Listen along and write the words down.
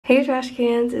Hey trash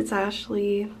cans, it's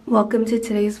Ashley. Welcome to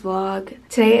today's vlog.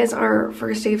 Today is our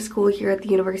first day of school here at the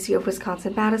University of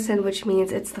Wisconsin-Madison, which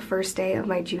means it's the first day of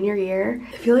my junior year.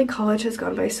 I feel like college has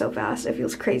gone by so fast. It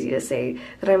feels crazy to say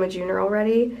that I'm a junior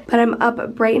already. But I'm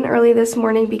up bright and early this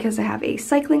morning because I have a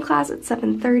cycling class at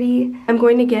 7:30. I'm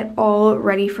going to get all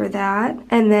ready for that.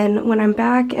 And then when I'm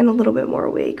back and a little bit more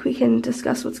awake, we can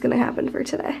discuss what's gonna happen for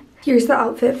today. Here's the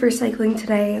outfit for cycling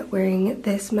today, wearing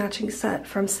this matching set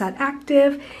from Set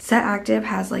Active. Set Active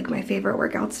has like my favorite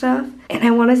workout stuff, and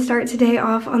I want to start today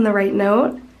off on the right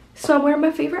note. So I'm wearing my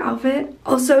favorite outfit.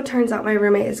 Also, turns out my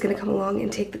roommate is going to come along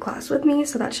and take the class with me,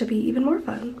 so that should be even more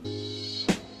fun.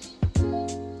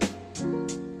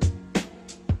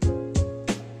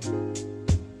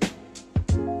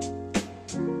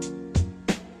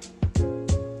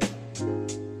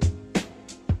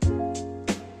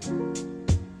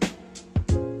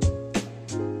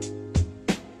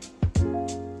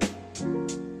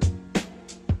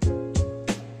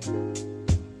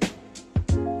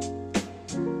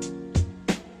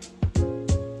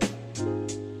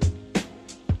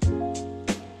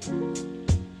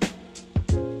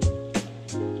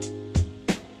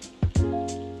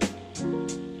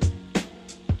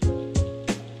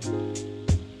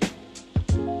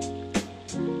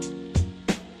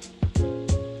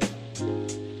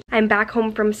 I'm back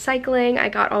home from cycling. I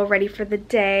got all ready for the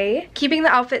day. Keeping the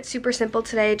outfit super simple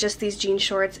today, just these jean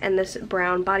shorts and this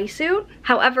brown bodysuit.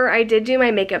 However, I did do my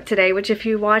makeup today, which if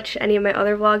you watch any of my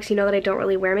other vlogs, you know that I don't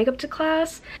really wear makeup to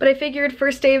class. But I figured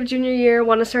first day of junior year,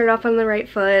 want to start it off on the right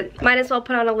foot. Might as well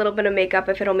put on a little bit of makeup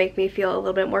if it'll make me feel a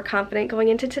little bit more confident going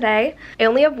into today. I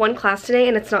only have one class today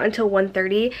and it's not until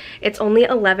 1:30. It's only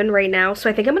 11 right now, so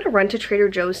I think I'm gonna run to Trader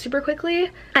Joe's super quickly.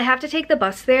 I have to take the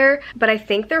bus there, but I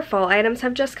think their fall items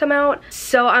have just come out,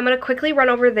 so I'm gonna quickly run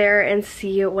over there and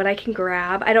see what I can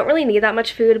grab. I don't really need that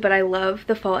much food, but I love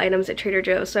the fall items at Trader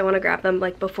Joe's, so I want to grab them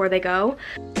like before they go.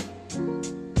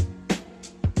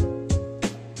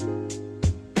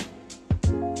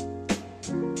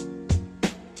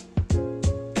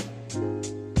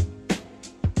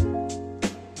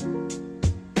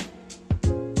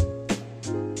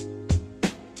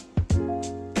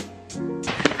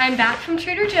 I'm back from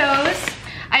Trader Joe's.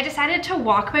 I decided to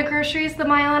walk my groceries the 1.5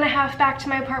 miles back to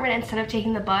my apartment instead of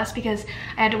taking the bus because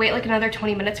I had to wait like another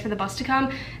 20 minutes for the bus to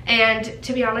come. And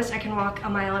to be honest, I can walk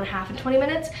 1.5 miles in 20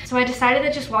 minutes. So I decided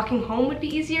that just walking home would be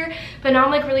easier, but now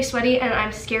I'm like really sweaty and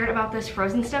I'm scared about this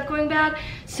frozen stuff going bad.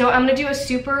 So I'm gonna do a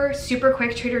super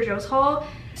quick Trader Joe's haul.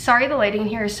 Sorry the lighting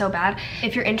here is so bad.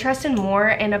 If you're interested more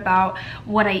in about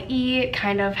what I eat,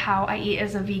 kind of how I eat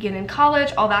as a vegan in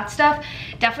college, all that stuff,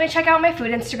 definitely check out my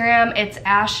food Instagram. It's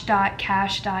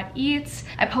ash.cash.eats.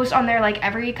 I post on there like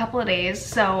every couple of days,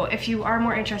 so if you are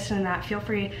more interested in that, feel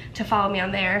free to follow me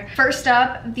on there. First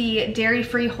up, the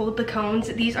dairy-free Hold the Cones.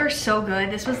 These are so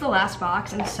good. This was the last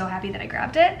box. I'm so happy that I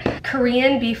grabbed it.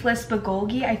 Korean beefless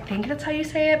bulgogi. I think that's how you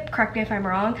say it. Correct me if I'm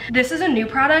wrong. This is a new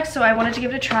product, so I wanted to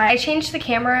give it a try. I changed the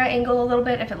camera angle a little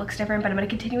bit if it looks different, but I'm going to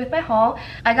continue with my haul.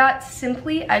 I got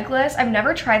Simply Eggless. I've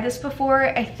never tried this before.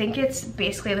 I think it's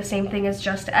basically the same thing as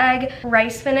just egg.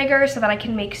 Rice vinegar so that I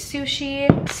can make sushi.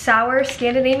 Sour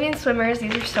Scandinavian swimmers.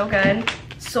 These are so good.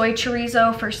 Soy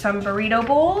chorizo for some burrito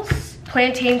bowls.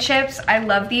 Plantain chips, I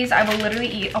love these. I will literally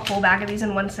eat a whole bag of these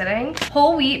in one sitting.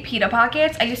 Whole wheat pita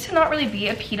pockets. I used to not really be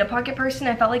a pita pocket person.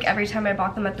 I felt like every time I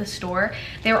bought them at the store,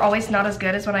 they were always not as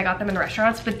good as when I got them in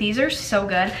restaurants, but these are so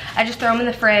good. I just throw them in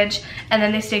the fridge and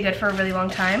then they stay good for a really long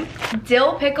time.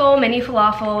 Dill pickle mini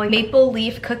falafel maple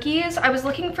leaf cookies. I was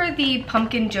looking for the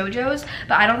pumpkin JoJo's,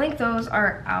 but I don't think those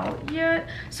are out yet.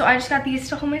 So I just got these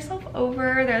to hold myself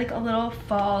over. They're like a little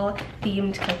fall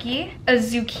themed cookie. A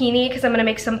zucchini, because I'm gonna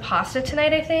make some pasta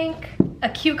tonight, I think. A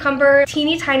cucumber,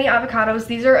 teeny tiny avocados.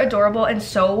 These are adorable and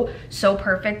so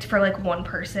perfect for like one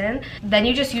person. Then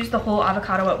you just use the whole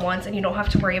avocado at once and you don't have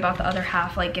to worry about the other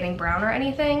half like getting brown or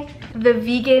anything. The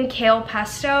vegan kale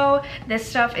pesto. This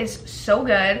stuff is so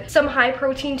good. Some high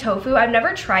protein tofu. I've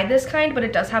never tried this kind, but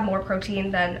it does have more protein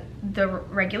than the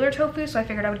regular tofu, so I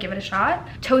figured I would give it a shot.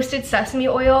 Toasted sesame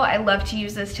oil. I love to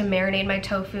use this to marinate my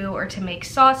tofu or to make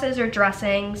sauces or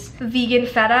dressings. Vegan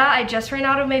feta. I just ran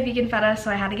out of my vegan feta, so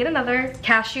I had to get another.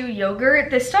 Cashew yogurt.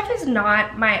 This stuff is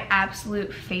not my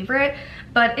absolute favorite,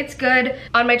 but it's good.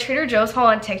 On my Trader Joe's haul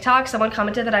on TikTok, someone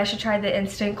commented that I should try the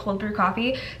instant cold brew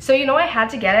coffee. So you know I had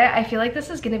to get it. I feel like this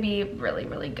is gonna be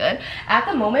really good. At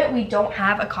the moment, we don't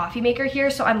have a coffee maker here,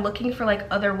 so I'm looking for like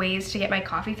other ways to get my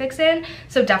coffee fix in.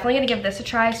 So definitely gonna give this a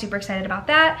try. Super excited about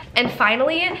that. And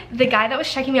finally, the guy that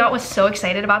was checking me out was so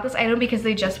excited about this item because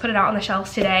they just put it out on the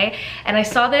shelves today. And I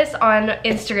saw this on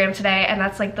Instagram today, and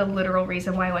that's like the literal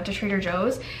reason why I went to Trader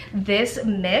Joe's. This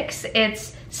mix,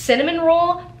 it's cinnamon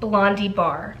roll blondie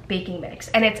bar baking mix,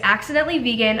 and it's accidentally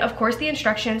vegan. Of course the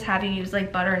instructions have you use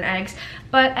like butter and eggs,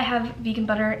 but I have vegan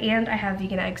butter and I have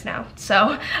vegan eggs now,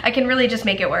 so I can really just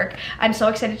make it work. I'm so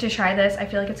excited to try this. I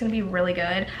feel like it's gonna be really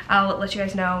good. I'll let you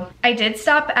guys know. I did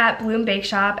stop at Bloom Bake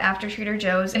Shop after Trader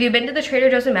Joe's. If you've been to the Trader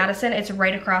Joe's in Madison, it's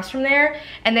right across from there,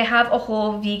 and they have a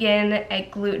whole vegan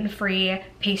and gluten-free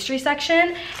pastry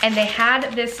section, and they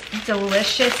had this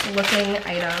delicious looking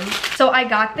item. So I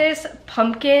got this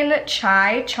pumpkin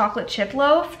chai chocolate chip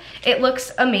loaf. It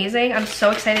looks amazing. I'm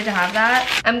so excited to have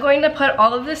that. I'm going to put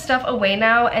all of this stuff away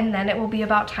now, and then it will be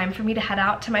about time for me to head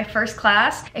out to my first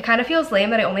class. It kind of feels lame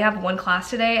that I only have one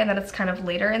class today and that it's kind of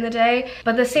later in the day,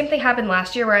 but the same thing happened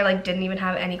last year where I like didn't even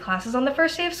have any classes on the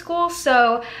first day of school,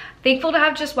 so thankful to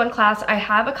have just one class. I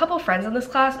have a couple friends in this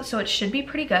class, so it should be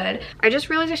pretty good. I just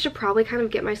realized I should probably kind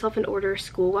of get myself in order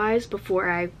school-wise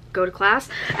before I go to class.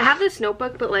 I have this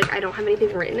notebook, but like I don't have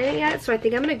anything written in it yet, so I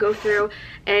think I'm gonna go through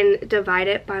and divide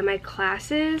it by my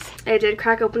classes. I did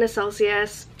crack open a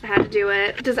Celsius. I had to do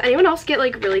it. Does anyone else get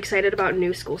like really excited about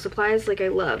new school supplies? Like I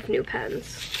love new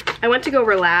pens. I went to go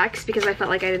relax because I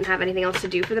felt like I didn't have anything else to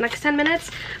do for the next 10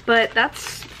 minutes, but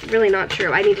that's really not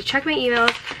true. I need to check my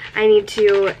emails. I need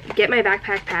to get my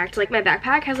backpack packed. Like my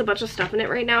backpack has a bunch of stuff in it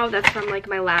right now that's from like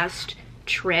my last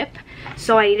trip,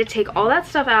 so I need to take all that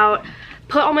stuff out,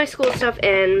 put all my school stuff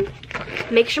in,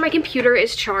 make sure my computer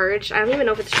is charged. I don't even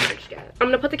know if it's charged yet. I'm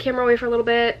gonna put the camera away for a little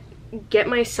bit, get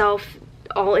myself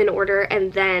all in order,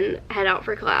 and then head out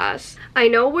for class. I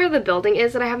know where the building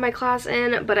is that I have my class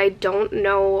in, but I don't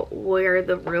know where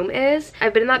the room is.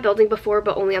 I've been in that building before,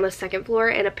 but only on the second floor,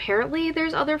 and apparently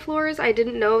there's other floors. I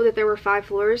didn't know that there were 5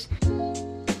 floors.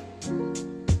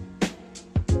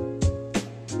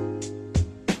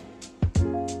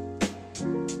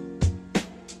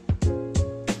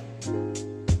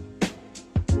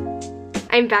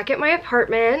 I'm back at my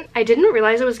apartment. I didn't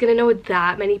realize I was gonna know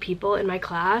that many people in my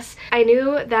class. I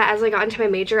knew that as I got into my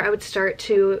major, I would start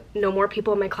to know more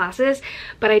people in my classes,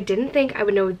 but I didn't think I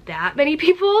would know that many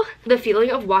people. The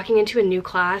feeling of walking into a new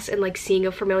class and like seeing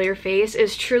a familiar face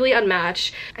is truly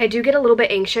unmatched. I do get a little bit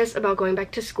anxious about going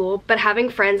back to school, but having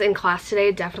friends in class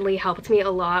today definitely helped me a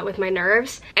lot with my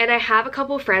nerves. And I have a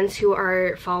couple friends who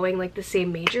are following like the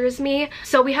same major as me,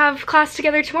 so we have class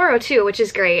together tomorrow too, which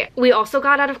is great. We also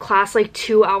got out of class like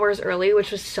 2 hours early,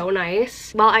 which was so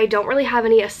nice. While I don't really have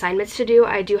any assignments to do,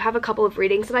 I do have a couple of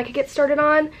readings that I could get started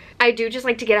on. I do just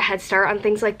like to get a head start on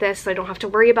things like this so I don't have to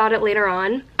worry about it later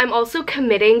on. I'm also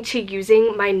committing to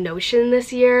using my Notion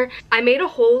this year. I made a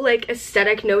whole like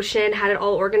aesthetic Notion, had it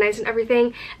all organized and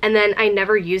everything, and then I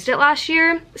never used it last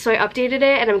year, so I updated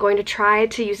it and I'm going to try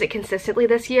to use it consistently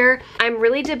this year. I'm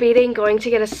really debating going to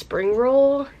get a spring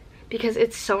roll because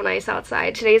it's so nice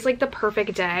outside. Today's like the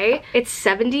perfect day. It's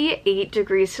 78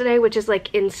 degrees today, which is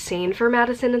like insane for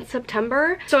Madison in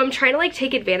September. So I'm trying to like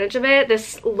take advantage of it.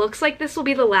 This looks like this will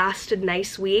be the last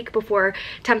nice week before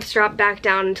temps drop back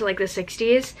down into like the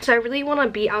 60s. So I really wanna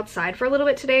be outside for a little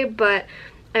bit today, but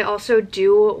I also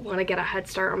do want to get a head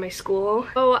start on my school.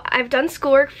 So I've done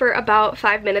schoolwork for about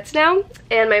 5 minutes now,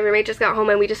 and my roommate just got home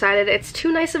and we decided it's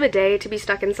too nice of a day to be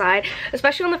stuck inside,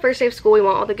 especially on the first day of school. We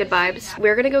want all the good vibes.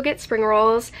 We're gonna go get spring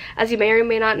rolls. As you may or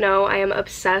may not know, I am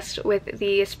obsessed with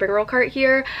the spring roll cart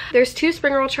here. There's 2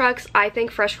 spring roll trucks. I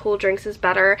think Fresh Cool Drinks is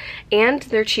better, and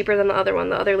they're cheaper than the other one.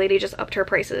 The other lady just upped her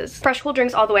prices. Fresh Cool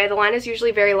Drinks all the way. The line is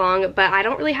usually very long, but I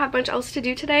don't really have much else to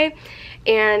do today,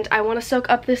 and I want to soak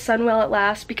up this sun while it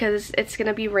lasts because it's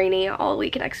gonna be rainy all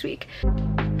week next week.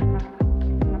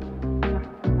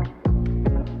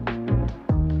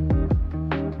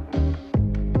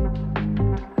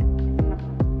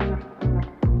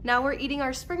 Now we're eating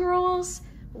our spring rolls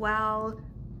while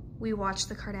we watch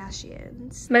the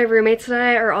Kardashians. My roommates and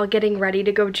I are all getting ready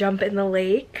to go jump in the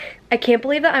lake. I can't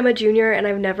believe that I'm a junior and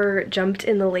I've never jumped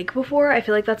in the lake before. I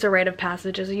feel like that's a rite of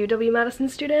passage as a UW-Madison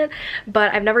student,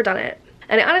 but I've never done it.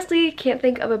 And I honestly can't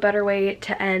think of a better way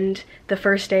to end the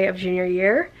first day of junior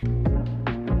year.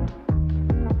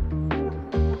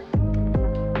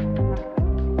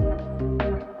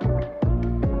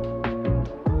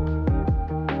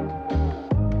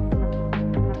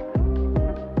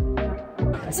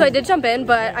 So I did jump in,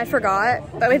 but I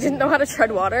forgot that I didn't know how to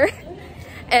tread water,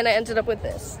 and I ended up with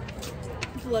this.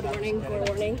 Blood warning, gore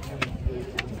warning.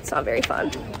 It's not very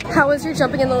fun. How was your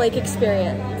jumping in the lake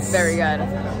experience? Very good.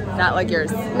 Not like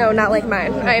yours. No, not like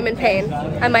mine. I am in pain.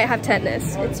 I might have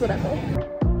tetanus. It's whatever.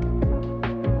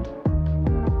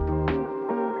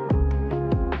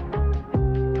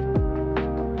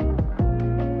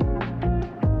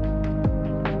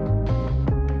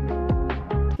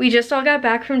 We just all got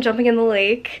back from jumping in the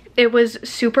lake. It was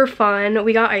super fun.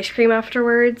 We got ice cream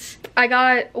afterwards. I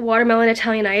got watermelon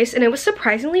Italian ice and it was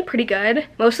surprisingly pretty good.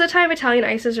 Most of the time Italian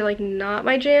ices are like not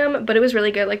my jam, but it was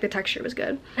really good. Like the texture was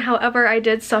good. However, I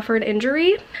did suffer an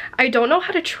injury. I don't know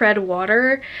how to tread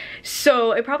water,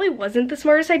 so it probably wasn't the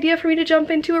smartest idea for me to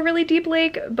jump into a really deep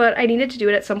lake, but I needed to do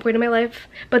it at some point in my life.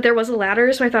 But there was a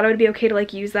ladder, so I thought it would be okay to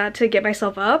like use that to get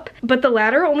myself up. But the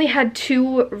ladder only had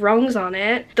 2 rungs on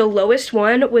it. The lowest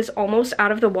one was almost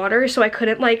out of the water, so I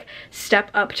couldn't like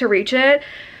step up to reach it.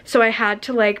 So I had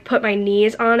to like put my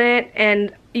knees on it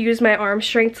and use my arm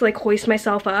strength to like hoist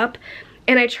myself up.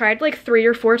 And I tried like 3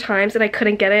 or 4 times and I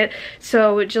couldn't get it.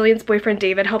 So Jillian's boyfriend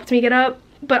David helped me get up.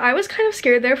 But I was kind of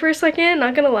scared there for a second,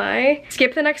 not gonna lie.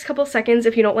 Skip the next couple seconds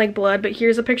if you don't like blood, but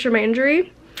here's a picture of my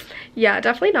injury. Yeah,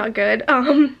 definitely not good.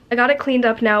 I got it cleaned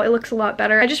up now. It looks a lot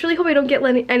better. I just really hope I don't get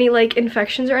any like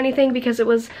infections or anything because it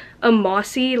was a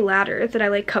mossy ladder that I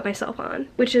like cut myself on,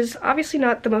 which is obviously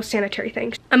not the most sanitary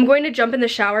thing. I'm going to jump in the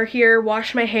shower here,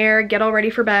 wash my hair, get all ready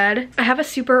for bed. I have a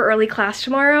super early class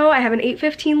tomorrow. I have an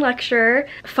 8:15 lecture.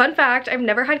 Fun fact, I've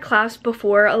never had class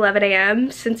before 11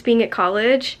 a.m. since being at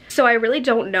college. So I really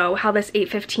don't know how this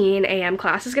 8:15 a.m.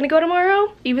 class is gonna go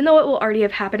tomorrow. Even though it will already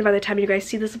have happened by the time you guys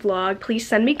see this vlog, please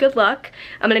send me good luck.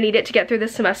 I'm gonna need it to get through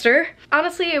this semester.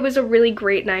 Honestly, it was a really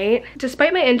great night.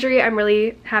 Despite my injury, I'm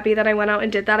really happy that I went out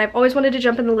and did that. I've always wanted to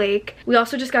jump in the lake. We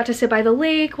also just got to sit by the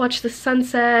lake, watch the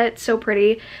sunset. So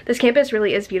pretty. This campus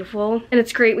really is beautiful, and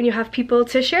it's great when you have people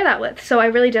to share that with. So I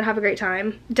really did have a great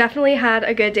time. Definitely had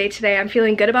a good day today. I'm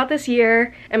feeling good about this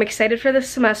year. I'm excited for this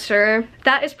semester.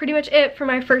 That is pretty much it for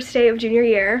my first day of junior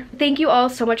year. Thank you all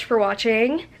so much for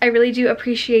watching. I really do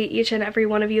appreciate each and every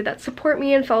one of you that support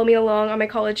me and follow me along on my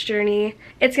college journey.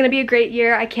 It's gonna be a great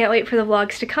year. I can't wait for the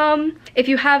vlogs to come. If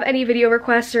you have any video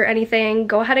requests or anything,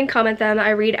 go ahead and comment them.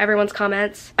 I read everyone's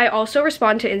comments. I also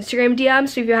respond to Instagram DMs,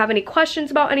 so if you have any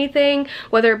questions about anything,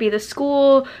 whether it be the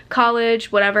school,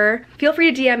 college, whatever, feel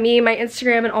free to DM me. My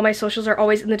Instagram and all my socials are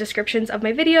always in the descriptions of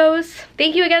my videos.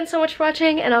 Thank you again so much for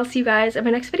watching, and I'll see you guys in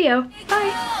my next video.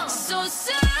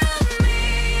 Bye!